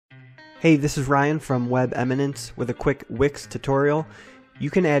Hey, this is Ryan from Web Eminence with a quick Wix tutorial. You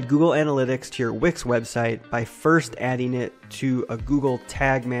can add Google Analytics to your Wix website by first adding it to a Google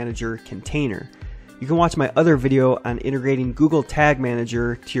Tag Manager container. You can watch my other video on integrating Google Tag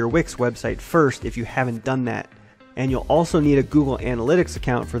Manager to your Wix website first if you haven't done that. And you'll also need a Google Analytics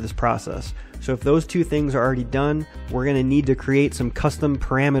account for this process. So if those two things are already done, we're going to need to create some custom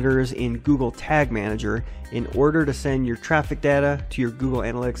parameters in Google Tag Manager in order to send your traffic data to your Google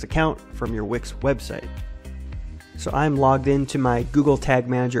Analytics account from your Wix website. So I'm logged into my Google Tag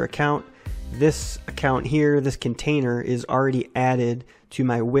Manager account. This account here, this container, is already added to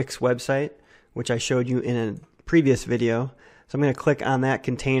my Wix website, which I showed you in a previous video. So I'm going to click on that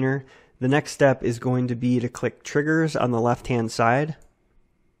container. The next step is going to be to click Triggers on the left-hand side.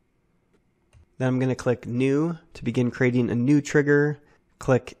 Then I'm going to click New to begin creating a new trigger.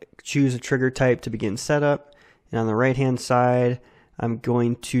 Click Choose a Trigger Type to begin setup. And on the right-hand side, I'm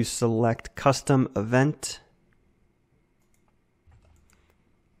going to select Custom Event.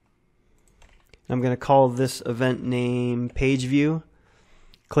 I'm going to call this event name Page View.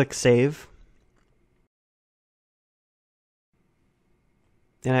 Click Save.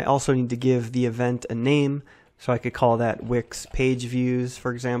 And I also need to give the event a name, so I could call that Wix Page Views,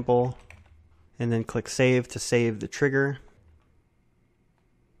 for example. And then click Save to save the trigger.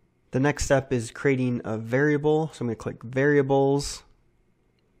 The next step is creating a variable, so I'm going to click Variables.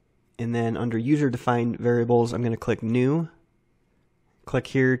 And then under User Defined Variables, I'm going to click New. Click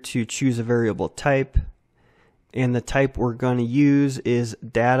here to choose a variable type. And the type we're going to use is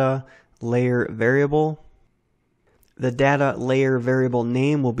Data Layer Variable. The data layer variable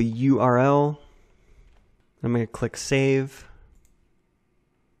name will be URL. I'm going to click Save.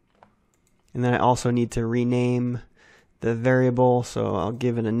 And then I also need to rename the variable, so I'll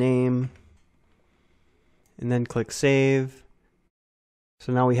give it a name. And then click Save.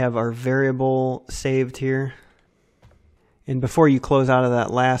 So now we have our variable saved here. And before you close out of that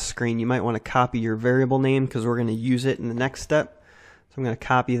last screen, you might want to copy your variable name because we're going to use it in the next step. So I'm going to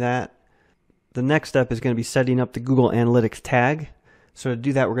copy that. The next step is going to be setting up the Google Analytics tag. So to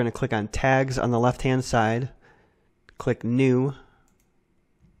do that, we're going to click on Tags on the left-hand side, click New.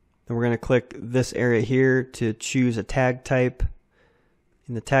 Then we're going to click this area here to choose a tag type.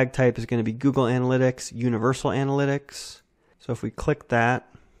 And the tag type is going to be Google Analytics, Universal Analytics. So if we click that,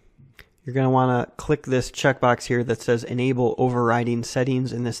 you're going to want to click this checkbox here that says Enable Overriding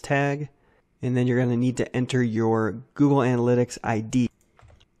Settings in this tag. And then you're going to need to enter your Google Analytics ID.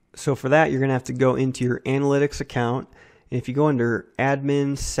 So for that, you're going to have to go into your Analytics account. And if you go under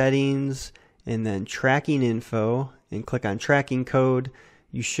Admin, Settings, and then Tracking Info, and click on Tracking Code,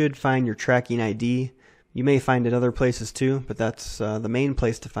 you should find your tracking ID. You may find it other places too, but that's the main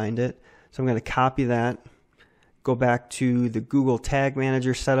place to find it. So I'm going to copy that, go back to the Google Tag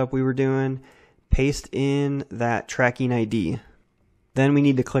Manager setup we were doing, paste in that tracking ID. Then we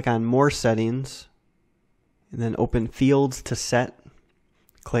need to click on More Settings, and then open Fields to Set.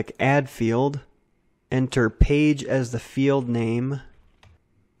 Click Add Field, enter Page as the field name,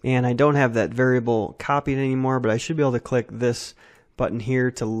 and I don't have that variable copied anymore, but I should be able to click this button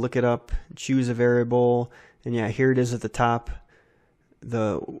here to look it up, choose a variable, and yeah, here it is at the top,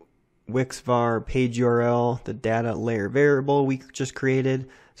 the Wix_var page URL, the data layer variable we just created.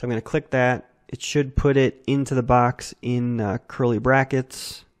 So I'm going to click that. It should put it into the box in curly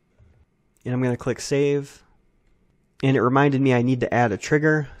brackets, and I'm going to click Save. And it reminded me I need to add a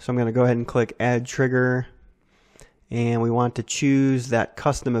trigger, so I'm going to go ahead and click Add Trigger. And we want to choose that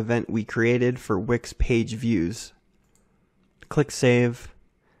custom event we created for Wix Page Views. Click Save.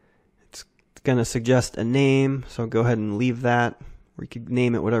 It's going to suggest a name, so go ahead and leave that, or you could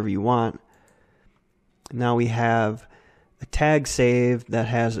name it whatever you want. Now we have a tag saved that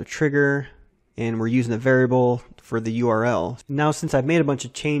has a trigger, and we're using a variable for the URL. Now since I've made a bunch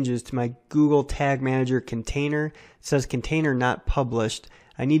of changes to my Google Tag Manager container, it says container not published.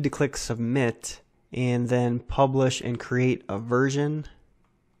 I need to click Submit and then publish and create a version.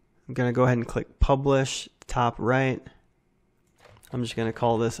 I'm going to go ahead and click Publish, top right. I'm just going to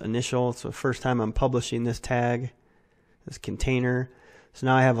call this Initial. It's the first time I'm publishing this tag, this container. So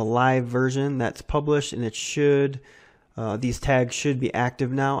now I have a live version that's published, and it should, these tags should be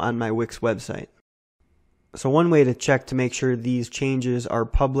active now on my Wix website. So one way to check to make sure these changes are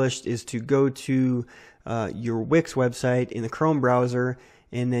published is to go to your Wix website in the Chrome browser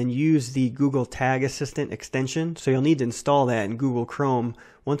and then use the Google Tag Assistant extension. So you'll need to install that in Google Chrome.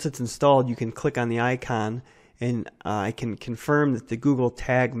 Once it's installed, you can click on the icon, and I can confirm that the Google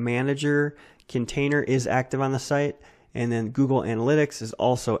Tag Manager container is active on the site, and then Google Analytics is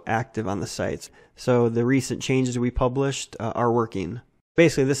also active on the site. So the recent changes we published are working.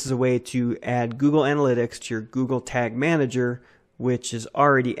 basically this is a way to add Google Analytics to your Google Tag Manager, which is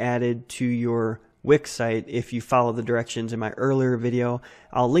already added to your Wix site if you follow the directions in my earlier video.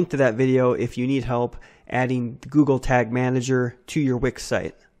 I'll link to that video if you need help adding Google Tag Manager to your Wix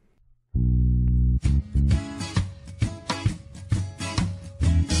site.